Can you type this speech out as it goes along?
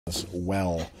as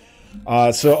well.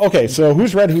 So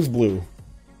who's red, who's blue?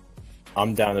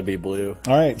 I'm down to be blue.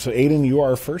 All right, so Aiden, you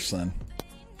are first then.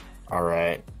 All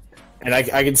right. And I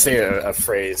can say a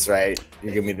phrase, right?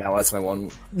 You give me that. That's my one.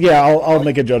 Yeah, I'll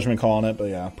make a judgment call on it, but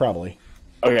yeah, probably.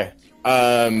 Okay.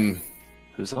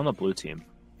 Who's on the blue team?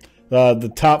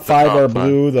 The top five are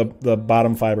blue. The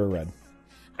bottom five are red.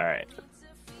 All right.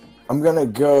 I'm gonna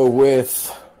go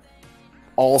with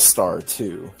All-Star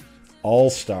 2.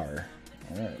 All-Star.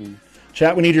 All right.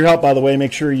 Chat, we need your help, by the way.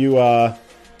 Make sure you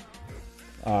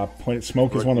point at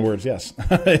smoke is one of the words. Yes,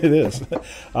 it is.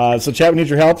 So chat, we need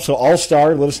your help. So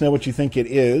All-Star, let us know what you think it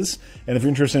is. And if you're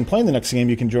interested in playing the next game,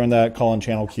 you can join that call-in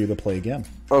channel queue to play again.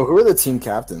 Oh, who are the team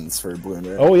captains for blue and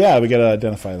red? Oh, yeah, we got to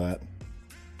identify that.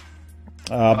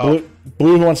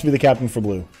 Blue, who wants to be the captain for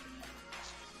blue?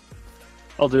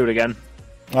 I'll do it again.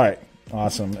 All right,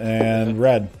 awesome. And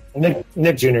red?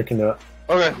 Nick Jr. can do it.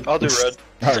 Okay, I'll do red.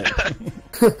 All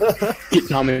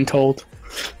right. I'm told.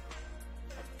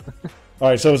 All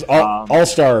right, so it was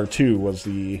All-Star 2 was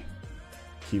the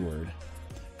keyword.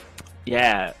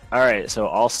 Yeah, all right, so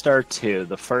All-Star 2.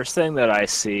 The first thing that I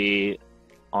see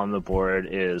on the board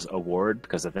is award,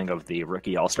 because I think of the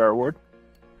Rookie All-Star Award.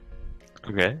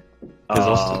 Okay. There's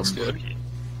also good.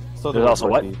 So there's also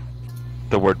what?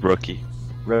 The word rookie.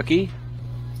 Rookie?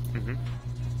 Mm-hmm.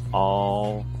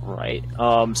 All right.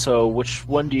 So which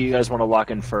one do you guys want to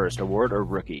lock in first, award or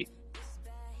rookie?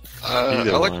 I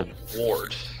like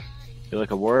award. You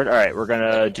like award? All right, we're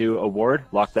gonna do award.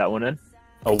 Lock that one in.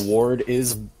 Award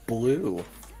is blue.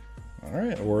 All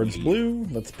right, award's blue.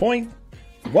 That's a point.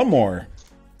 One more.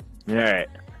 All right,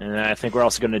 and then I think we're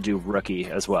also gonna do rookie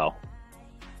as well.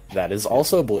 That is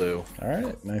also blue. All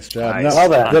right, nice job. Nice.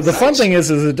 Now, the fun thing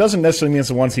is it doesn't necessarily mean it's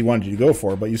the ones he wanted you to go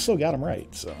for, but you still got them right.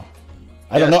 So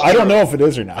I don't know. I don't know if it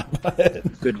is or not.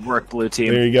 Good work, blue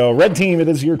team. There you go, red team. It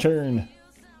is your turn.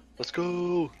 Let's go.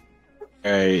 All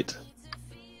right.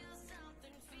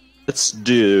 Let's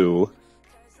do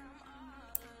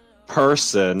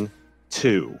person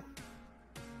 2.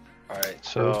 All right,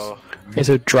 so Is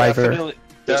a driver. definitely,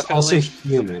 There's also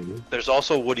human. there's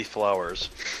also Woody Flowers.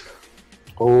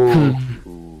 Oh.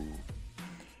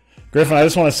 Griffin, I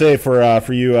just want to say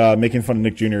for you making fun of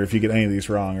Nick Jr., if you get any of these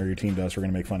wrong or your team does, we're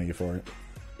going to make fun of you for it.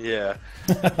 Yeah,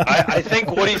 I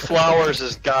think Woody Flowers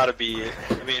has got to be.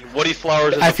 I mean, Woody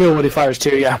Flowers. I feel Woody Flowers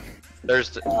too. Yeah.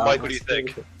 There's Mike. What do you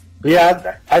think?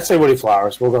 Yeah, I'd say Woody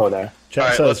Flowers. We'll go there. Chat All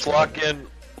right, says- let's lock in.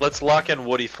 Let's lock in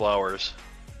Woody Flowers.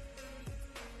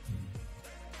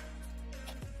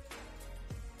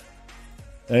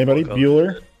 Anybody?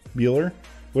 Bueller?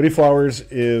 Woody Flowers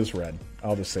is red.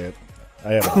 I'll just say it.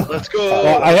 I have it up. Let's go.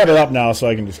 Well, I have it up now, so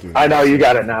I can just do it. I know you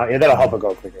got it now. Yeah, that'll help it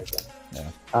go quicker. So.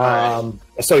 Yeah.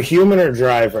 So human or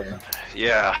driver?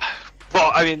 Yeah.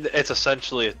 Well, I mean, it's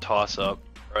essentially a toss-up,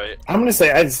 right? I'm gonna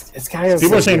say it's kind of.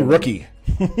 People are saying rookie.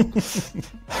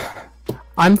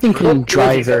 I'm thinking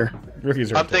driver.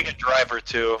 Rookies are. I'm thinking driver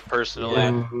too,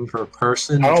 personally. For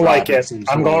person. I don't like it.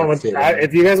 I'm going with.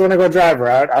 If you guys want to go driver,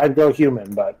 I'd go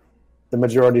human, but the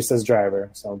majority says driver.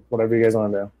 So whatever you guys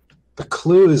want to do. The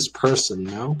clue is person,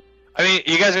 no? I mean,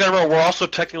 you guys gotta remember, we're also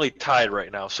technically tied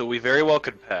right now, so we very well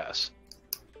could pass.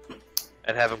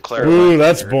 And have him clarify. Ooh,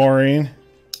 that's boring.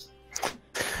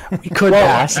 We could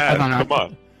pass. I don't know. Come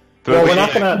on. Well, we're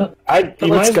not gonna. You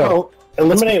might as go. well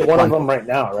eliminate one of them right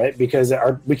now, right? Because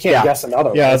we can't guess another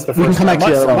one. Yeah, That's the we can first come back one.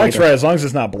 to the other one. Mike's right, as long as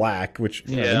it's not black, which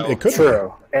Yeah. it could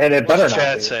True, and it better What's not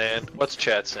chat be. saying? What's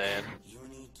chat saying?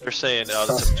 They're saying, oh,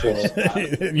 that's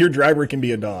a be. Your driver can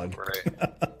be a dog. right.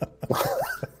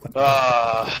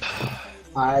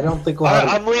 I don't think we'll have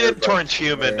I'm leaning towards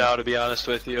human now, to be honest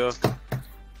with you.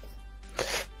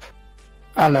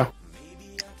 I don't know.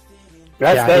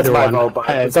 That's either my one. vote, but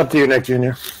it's up to you, Nick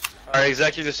Jr. Alright,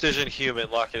 executive decision,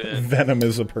 human, lock it in. Venom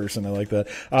is a person. I like that.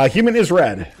 Human is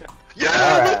red. Yeah,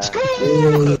 let's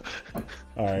go!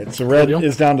 All right, so red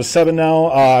is down to 7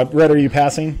 now. Red, are you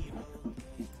passing?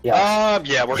 Yeah,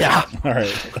 we're All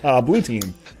right, blue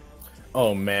team.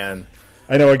 Oh man,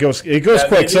 I know it goes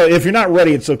quick. So if you're not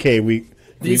ready, it's okay.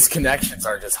 These connections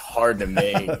are just hard to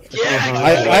make.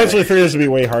 I actually figured this would be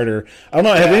way harder. I don't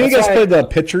know. Have any of you guys played the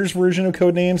pictures version of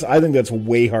Codenames? I think that's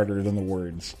way harder than the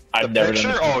words. I've never picture?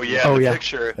 done it. Oh yeah, the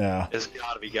picture Yeah. has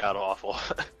gotta be god awful.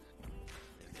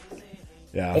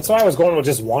 Yeah. That's why I was going with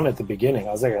just one at the beginning.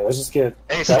 I was like, let's just get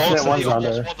Hey, definite Smoltz, ones you on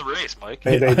almost there. won the race, Mike.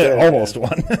 They did, Almost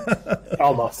won.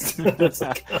 Almost.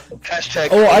 Hashtag.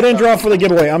 Oh, I didn't draw for the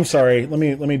giveaway. I'm sorry. Let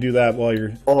me do that while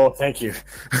you're. Oh, thank you.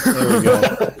 There we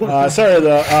go.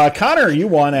 Sorry, Connor, you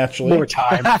won actually. More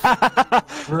time.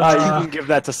 You can give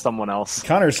that to someone else.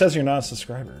 Connor says you're not a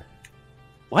subscriber.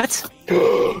 What?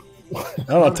 I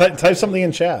don't know. Type something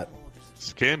in chat.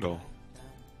 Scandal.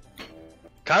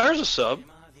 Connor's a sub.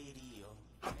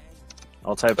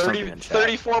 I'll type something in chat.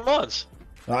 34 months.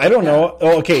 I don't know.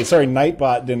 Oh, okay. Sorry,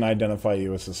 Nightbot didn't identify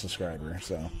you as a subscriber,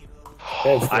 so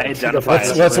I identify.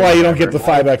 That's why you don't get the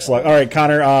 5x luck. All right,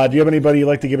 Connor. Do you have anybody you'd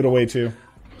like to give it away to?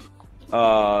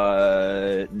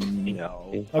 No.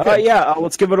 Okay. Yeah.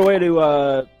 Let's give it away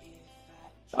to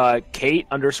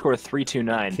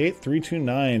Kate_329.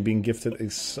 Kate329 being gifted a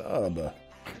sub.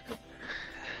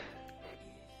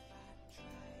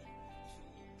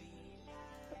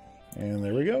 And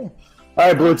there we go. All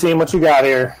right, blue team, what you got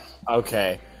here?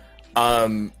 Okay.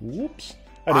 Whoops.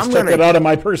 I just took it out of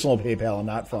my personal PayPal and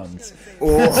not funds.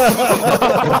 Oh, well.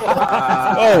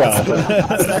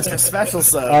 That's an extra special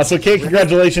sub. So, Kate,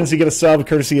 congratulations. You get a sub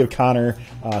courtesy of Connor.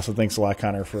 So, thanks a lot,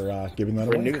 Connor, for giving that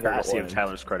away. Courtesy of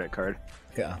Tyler's credit card.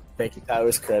 Yeah. Thank you,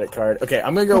 Tyler's credit card. Okay,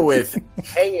 I'm going to go with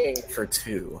hanging for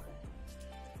 2.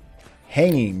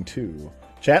 Hanging 2.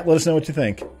 Chat, let us know what you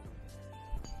think.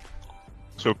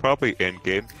 So probably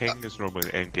endgame. Hanging is normally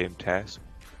an endgame task.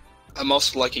 I'm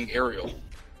also liking aerial.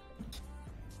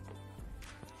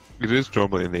 It is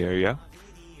normally in the area.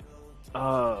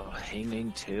 Oh,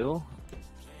 hanging 2?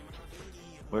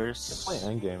 Where's...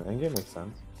 Endgame. Endgame makes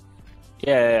sense.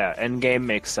 Yeah, endgame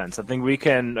makes sense. I think we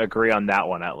can agree on that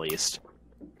one at least.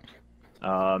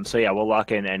 So yeah, we'll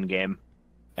lock in endgame.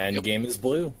 Endgame is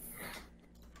blue.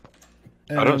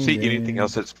 I don't see anything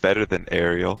else that's better than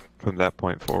aerial from that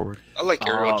point forward. I like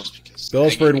aerial just because.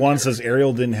 Billsbird 1 says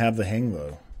Ariel didn't have the hang,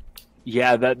 though.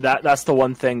 Yeah, that's the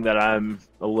one thing that I'm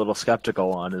a little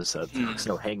skeptical on is that there's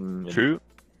no hanging True.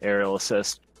 aerial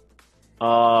assist.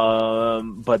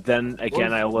 But then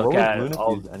again, I look at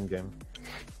Lunacy's endgame.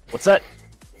 What's that?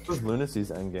 What was Lunacy's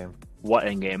endgame? What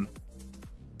endgame?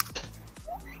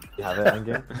 You have an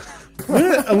endgame?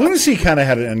 Lunacy kind of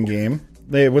had an endgame.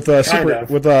 They with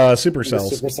super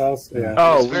cells. Super cells, yeah.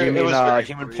 Oh, you mean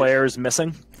human players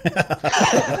missing? All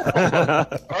right,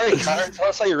 Connor, tell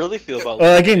us how you really feel about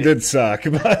Well, that game did suck.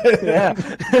 But yeah.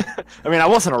 I mean, I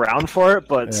wasn't around for it,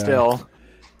 but still.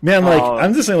 Man,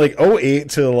 I'm just saying, 08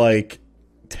 to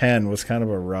 10 was kind of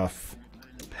a rough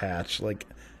patch. I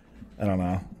don't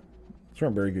know. Those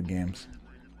weren't very good games.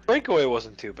 Breakaway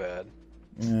wasn't too bad.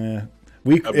 Yeah.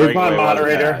 Come on,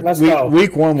 moderator. Let's go.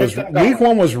 Week one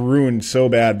was ruined so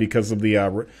bad because of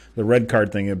the red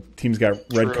card thing. Teams got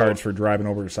red cards for driving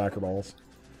over soccer balls.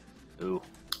 Ooh.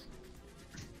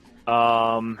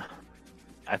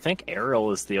 I think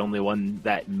aerial is the only one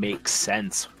that makes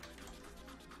sense.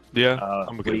 Yeah,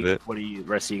 I'm okay with it. What do you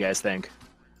rest of you guys think?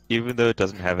 Even though it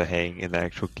doesn't have a hang in the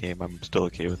actual game, I'm still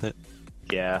okay with it.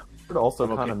 Yeah. It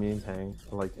also kind of means hang,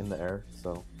 in the air,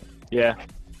 so. Yeah.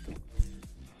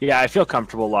 Yeah, I feel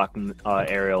comfortable locking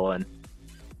aerial in.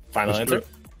 Final answer?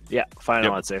 Yeah,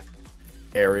 final answer.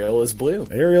 Aerial is blue.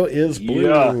 Aerial is blue.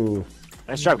 Yeah.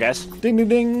 Nice job, guys. Ding, ding,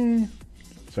 ding.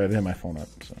 Sorry, I didn't have my phone up.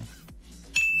 So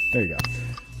there you go.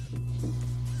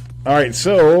 All right,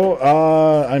 so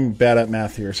I'm bad at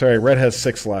math here. Sorry, Red has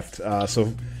 6 left.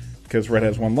 So because Red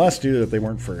has 1 less due to that they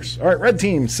weren't first. All right, Red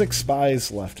team, 6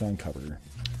 spies left to uncover.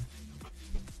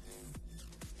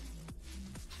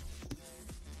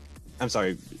 I'm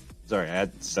sorry. I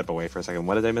had to step away for a second.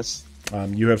 What did I miss?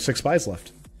 You have 6 spies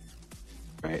left.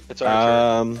 Right. It's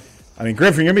our turn. I mean,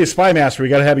 Griffin, you're going to be a spy master. We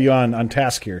got to have you on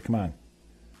task here. Come on.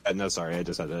 No, sorry. I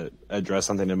just had to address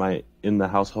something in the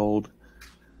household.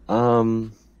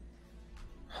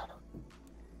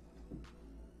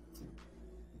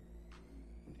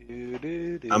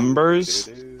 Members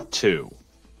 2.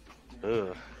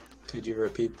 Could you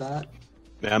repeat that?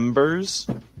 Members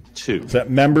 2. Is that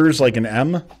members like an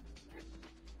M?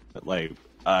 1,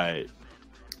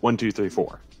 2, 3,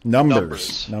 4.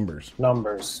 Numbers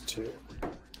 2.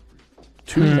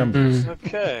 2 numbers.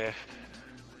 Okay.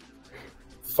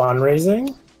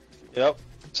 Fundraising? Yep.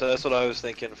 So that's what I was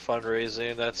thinking.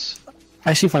 Fundraising. That's.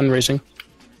 I see fundraising.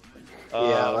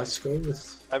 Yeah, let's go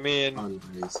with. I mean,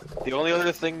 fundraising. The only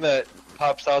other thing that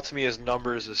pops out to me as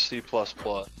numbers is C++.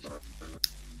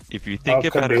 If you think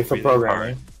about it for really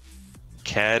programming. hard,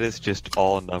 CAD is just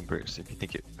all numbers. If you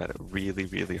think about it really,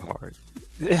 really hard.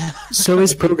 So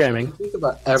is programming. Think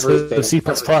about everything. C++.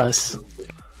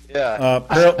 Yeah.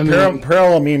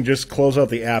 Parallel just close out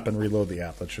the app and reload the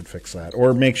app. That should fix that.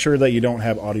 Or make sure that you don't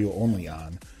have audio only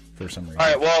on for some reason. All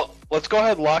right. Well, let's go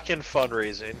ahead and lock in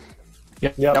fundraising.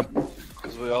 Yep.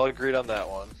 Because we all agreed on that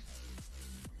one.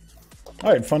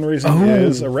 All right, fundraising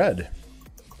is a red.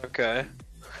 Okay.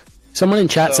 Someone in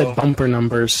chat said bumper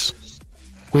numbers,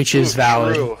 which is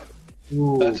valid. True.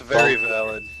 That's very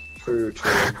valid. True.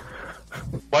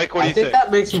 Mike, what do I you think think?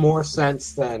 that makes more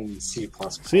sense than C++.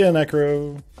 See ya,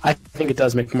 Necro. I think it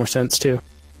does make more sense too.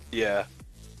 Yeah.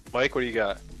 Mike, what do you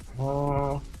got?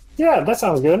 Yeah, that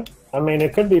sounds good. I mean,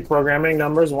 it could be programming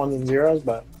numbers, ones and zeros,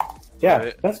 but yeah,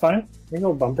 Right. that's fine. We can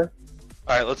go bumper.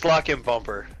 All right, let's lock in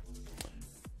bumper.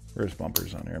 Where's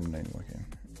bumpers on here? I'm not even looking.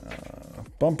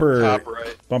 Bumper. Top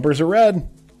right. Bumpers are red.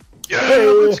 Yeah, Hey!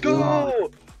 let's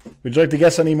go. Would you like to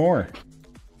guess any more?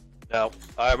 No,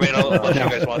 I mean, unless you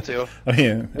guys want to. I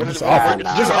mean, I'm just Nah, offering.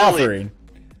 nah. Just offering.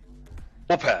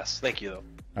 We'll pass. Thank you, though.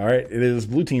 All right, it is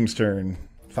blue team's turn.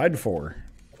 5-4.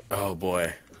 Oh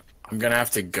boy, I'm gonna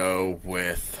have to go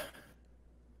with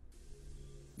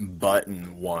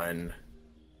button 1.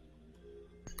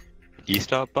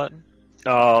 E-stop button?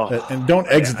 Oh, And don't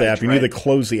exit the yeah, app. You need to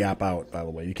close the app out, by the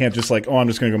way. You can't just like, oh, I'm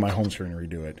just going to go to my home screen and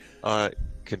redo it.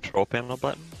 Control panel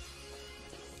button?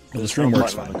 The stream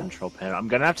works button on fine. the control panel. I'm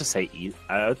gonna have to say E.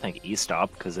 I would think E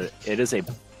stop because it is a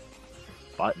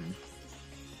button.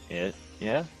 It's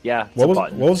What a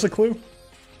button. was the clue?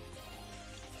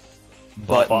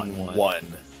 Button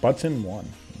 1. Button 1.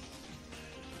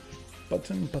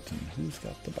 Button. Who's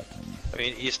got the button? I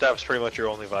mean, E-stop's pretty much your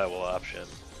only viable option.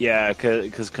 Yeah,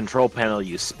 because control panel,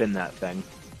 you spin that thing.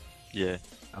 Yeah.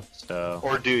 So.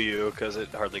 Or do you? Because it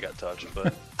hardly got touched.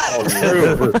 But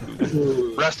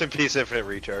Oh, rest in peace, Infinite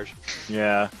Recharge.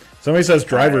 Yeah. Somebody says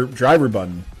driver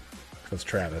button. That's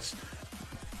Travis.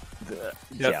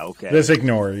 Yeah. Okay. Just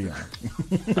ignore it.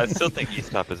 I still think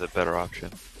E-stop is a better option.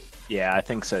 Yeah, I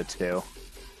think so too.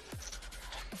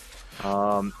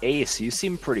 Ace, you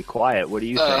seem pretty quiet. What do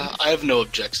you think? I have no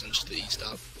objections to the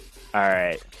E-stop. All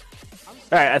right.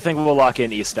 I think we'll lock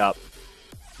in E-stop.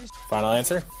 Final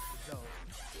answer?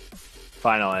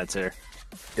 Final answer.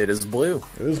 It is blue.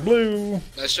 It is blue.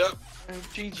 Nice job.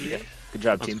 GG. Good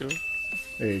job, team.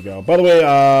 There you go. By the way,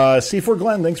 C4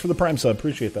 Glenn, thanks for the Prime sub.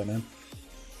 Appreciate that, man.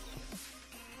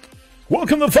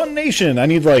 Welcome to Fun Nation. I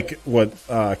need like what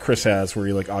Chris has, where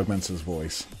he like augments his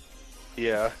voice.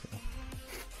 Yeah.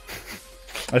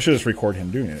 I should just record him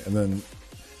doing it, and then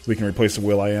we can replace the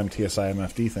Will I Am TSI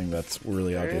MFD thing that's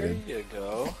really outdated. There you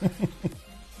go.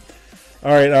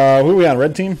 All right, who are we on?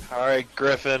 Red team? All right,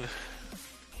 Griffin.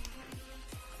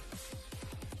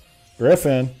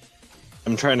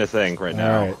 I'm trying to think right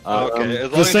now. All right. Okay.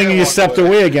 as long Just as thinking you you walk stepped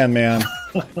away again, man.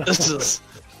 This is.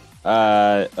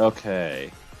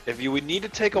 Okay. If you would need to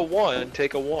take a 1,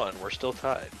 take a 1. We're still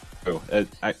tied. Oh,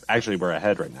 actually, we're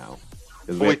ahead right now.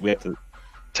 'Cause Wait. we have to.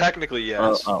 Technically,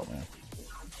 yes. Oh.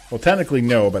 Well, technically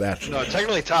no, but actually. No,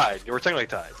 technically tied. We're technically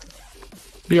tied.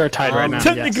 We are tied right now.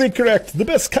 Technically yes. correct. The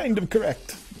best kind of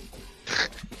correct.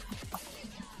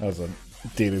 That was a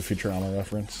David Futurama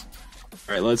reference.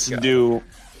 All right, let's do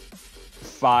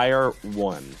fire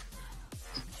 1.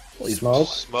 Smoke.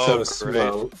 Smoke,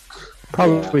 Smoke.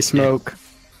 Probably smoke.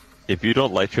 If you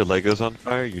don't light your Legos on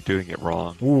fire, you're doing it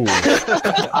wrong. Ooh.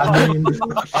 I mean, All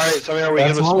right, so are we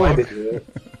going that's to one way to smoke? do it.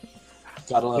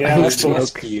 Gotta let Yeah, the let's gas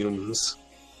smoke. fumes.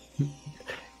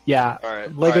 Yeah. All right.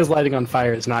 Legos all right. lighting on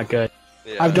fire is not good.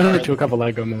 Yeah, I've done all it right. to a couple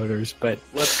Lego motors, but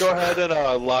Let's go ahead and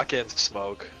lock in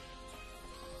smoke.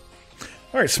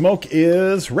 All right, smoke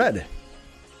is red.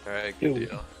 All right, good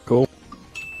deal. cool.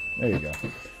 There you go.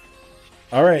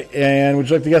 All right, and would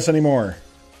you like to guess any more?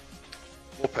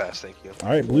 We'll pass, thank you. All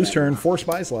right, blue's turn. 4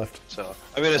 spies left. So,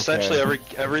 I mean, essentially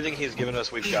everything he's given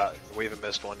us, we've got. We haven't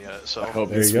missed one yet. So, I hope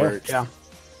There this you go. works. Yeah.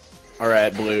 All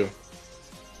right, blue.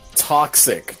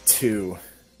 Toxic 2.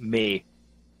 Me.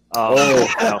 Oh. No.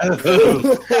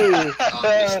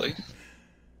 Obviously.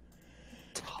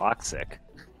 Toxic.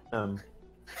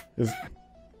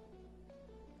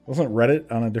 Wasn't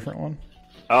Reddit on a different one?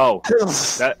 Oh,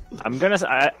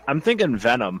 I'm thinking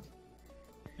Venom.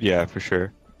 Yeah, for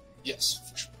sure. Yes,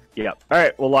 for sure. Yep. All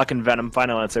right, we'll lock in Venom.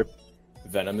 Final answer.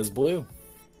 Venom is blue.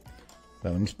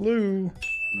 Venom's blue.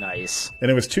 Nice.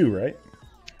 And it was 2, right?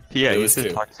 Yeah, It you was said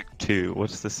 2. Toxic 2.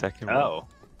 What's the second one? Oh.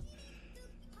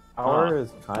 Power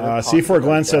is kind of. C4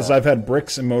 Glenn says, I've had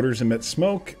bricks and motors emit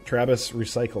smoke. Travis,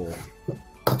 recycle.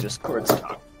 Discord's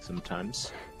toxic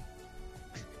sometimes.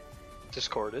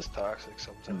 Discord is toxic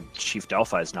sometimes. And Chief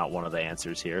Delphi is not one of the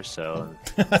answers here, so.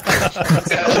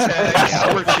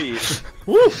 Summer Chief.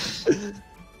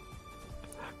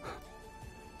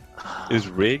 Is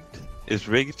rigged? Is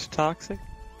rigged toxic?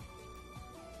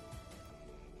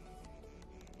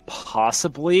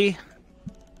 Possibly.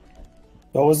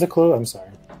 What was the clue? I'm sorry.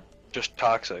 Just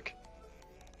toxic.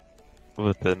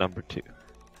 With the number 2.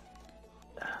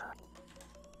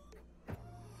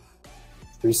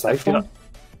 Recycle?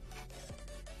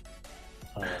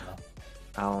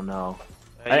 I don't know.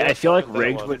 Yeah, I feel like that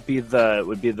rigged one. would be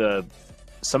the.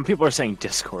 Some people are saying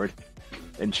Discord.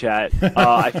 in chat.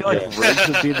 I feel like Riggs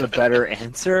would be the better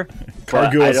answer.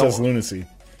 Cargula says lunacy.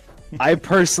 I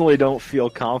personally don't feel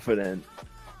confident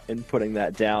in putting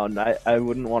that down. I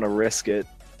wouldn't want to risk it.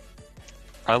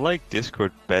 I like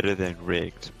Discord better than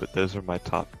Rigged, but those are my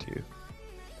top two.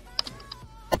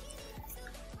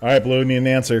 Alright, Blue, need an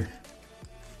answer.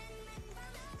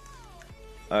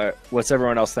 Alright, what's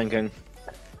everyone else thinking?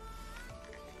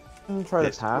 Try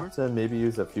to pass and maybe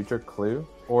use a future clue,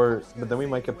 but then we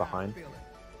might get behind.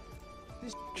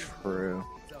 True.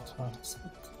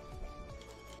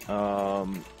 I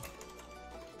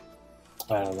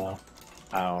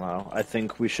don't know. I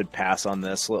think we should pass on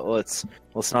this. Let's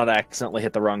not accidentally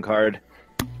hit the wrong card.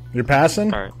 You're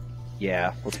passing? Alright.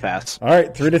 Yeah, let's pass.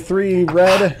 Alright, 3-3,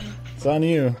 Red. It's on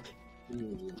you.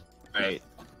 Right.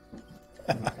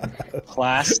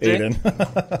 Plastic.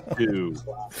 Aiden. 2.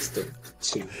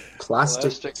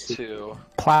 Plastic 2.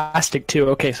 Plastic 2.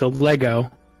 Okay, so Lego.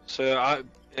 So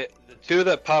the two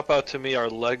that pop out to me are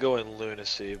Lego and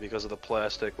Lunacy because of the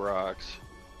plastic rocks.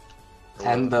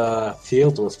 And the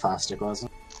field was plastic,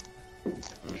 wasn't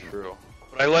it? True.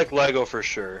 But I like Lego for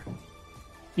sure.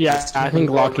 Yeah, I think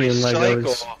Locky and Lego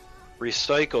is...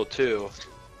 Recycle too.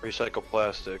 Recycle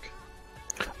plastic.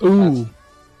 Ooh.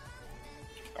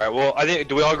 Alright, well, I think,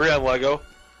 do we all agree on Lego?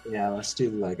 Yeah, let's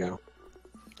do Lego.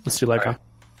 Let's do Lego.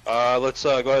 Right. Let's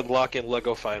go ahead and lock in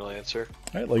Lego final answer.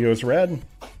 Alright, Lego's red.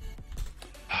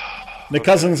 Nick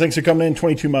Cousins, thanks for coming in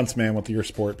 22 months, man, with your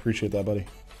sport. Appreciate that, buddy.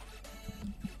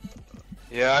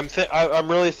 Yeah, I'm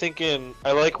really thinking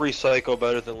I like Recycle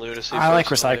better than Lunacy. I like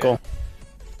Recycle.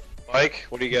 Mike,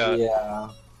 what do you got? Yeah.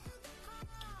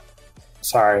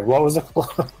 Sorry, what was it?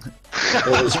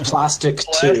 It was Plastic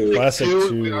 2. Plastic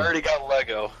 2. We already got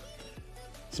Lego.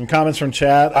 Some comments from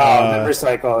chat.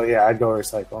 Recycle. Yeah, I'd go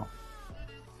Recycle.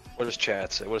 What does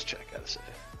chat say? What does chat got to say?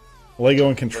 Lego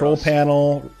and Control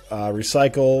Panel,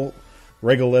 Recycle,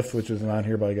 Regolith, which is not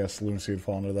here, but I guess Lunacy would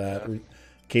fall into that. Yeah.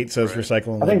 Kate says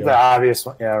Recycle and I think Lego. the obvious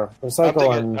one, yeah.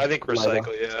 Recycle I think Recycle,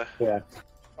 Lego. Yeah.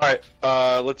 Alright,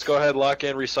 let's go ahead and lock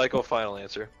in Recycle final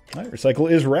answer. Alright,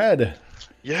 Recycle is red.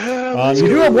 Yeah! You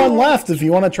do have one left if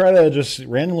you want to try to just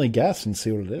randomly guess and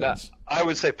see what it is. Nah, I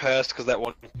would say pass because that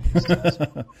one...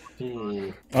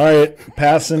 Alright,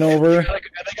 passing over. They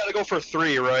gotta go for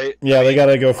 3, right? Yeah, they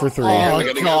gotta go for 3.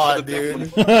 Oh, God,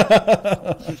 dude.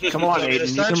 Come on, Aiden.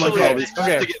 You can look at it.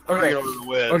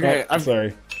 Okay. I'm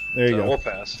sorry. There you go. We'll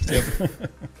pass. Yep.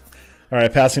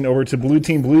 Alright, passing over to Blue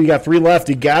Team. Blue, you got 3 left.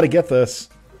 You gotta get this.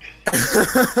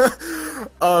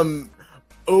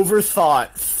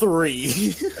 Overthought 3.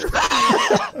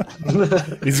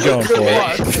 He's going for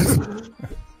it.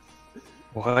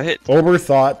 What?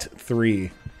 Overthought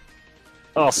 3.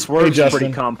 Oh, Swerve's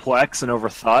pretty complex and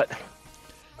overthought.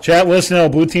 Chat, listen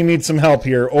up. Blue Team needs some help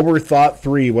here. Overthought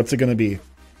 3. What's it going to be?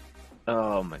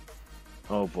 Oh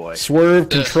boy. Swerve,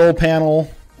 Control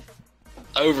Panel.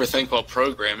 I overthink while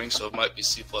programming, so it might be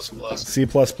C++. C++,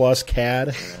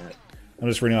 CAD. I'm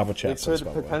just reading off what chat says, It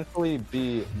by could the way. potentially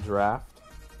be Draft.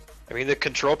 I mean, the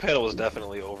control panel was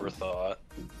definitely overthought.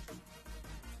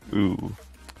 Ooh.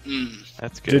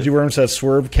 That's good. Did you Worm says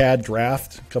Swerve, CAD,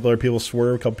 Draft. A couple other people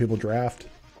Swerve, a couple people Draft.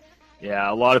 Yeah,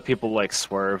 a lot of people like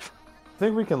Swerve. I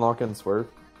think we can lock in Swerve.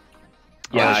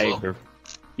 Yeah,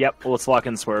 Yep, let's lock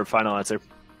in Swerve. Final answer.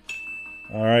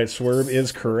 Alright, Swerve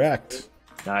is correct.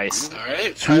 Nice.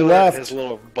 Alright. 2 left. His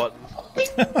little button.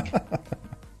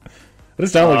 It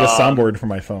is sound like a soundboard for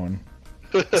my phone.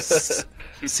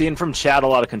 Seeing from chat a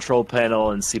lot of Control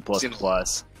Panel and C++. A lot of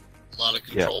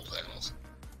control panels.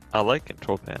 I like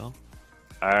Control Panel.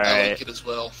 Alright. I like it as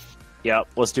well. Yep,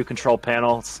 let's do Control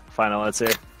Panels. Final answer.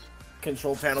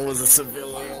 Control Panel was a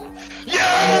civilian.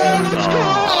 Yeah! Let's go!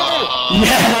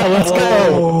 Yeah, let's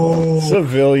go!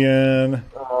 Civilian.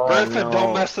 Griffin,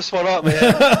 don't mess this one up,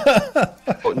 man.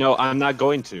 Oh, no, I'm not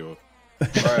going to.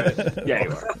 Alright. Yeah,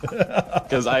 you are.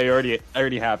 Because I already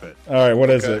have it. Alright,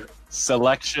 what is it?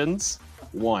 Selections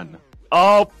 1.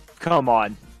 Oh, come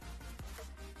on.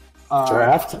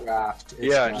 Draft?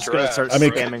 Yeah, I'm just going to start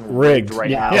Rigged spamming right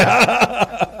now.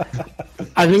 Yeah.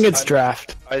 I think it's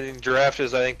Draft. I think draft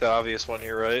is, the obvious one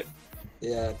here, right?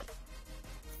 Yeah.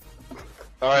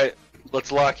 Alright,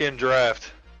 let's lock in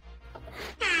draft.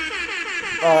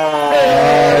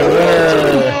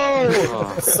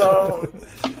 Let's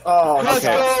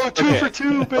go! 2 for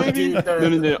 2, baby!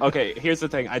 No. Okay, here's the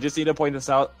thing. I just need to point this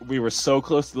out. We were so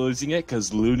close to losing it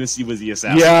because Lunacy was the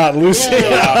assassin. Yeah, Lucy.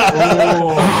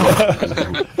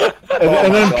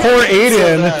 and then poor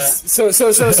Aiden. So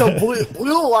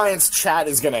Blue Alliance chat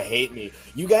is gonna hate me.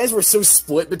 You guys were so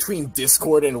split between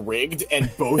Discord and Rigged, and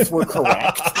both were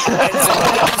correct.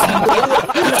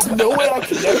 There's no way I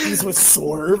connect these with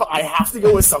Swerve. I have to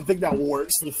go with something that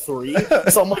works for 3.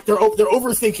 So I'm like, they're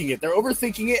overthinking it. They're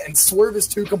overthinking it, and Swerve is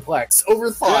too complex.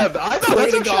 Overthought. Yeah, I thought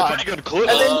that's actually a pretty good clue.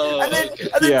 And then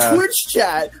Twitch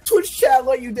chat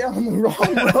let you down the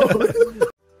wrong road.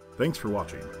 Thanks for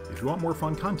watching. If you want more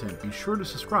fun content, be sure to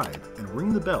subscribe and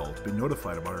ring the bell to be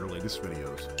notified about our latest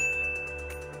videos.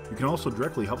 You can also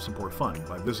directly help support Fun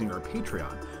by visiting our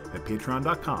Patreon at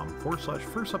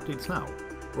patreon.com/firstupdatesnow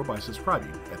or by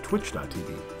subscribing at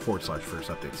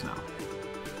twitch.tv/firstupdatesnow.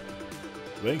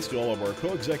 Thanks to all of our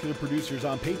co-executive producers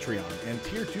on Patreon and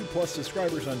Tier 2 Plus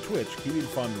subscribers on Twitch, keeping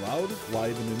Fun loud,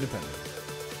 live, and independent.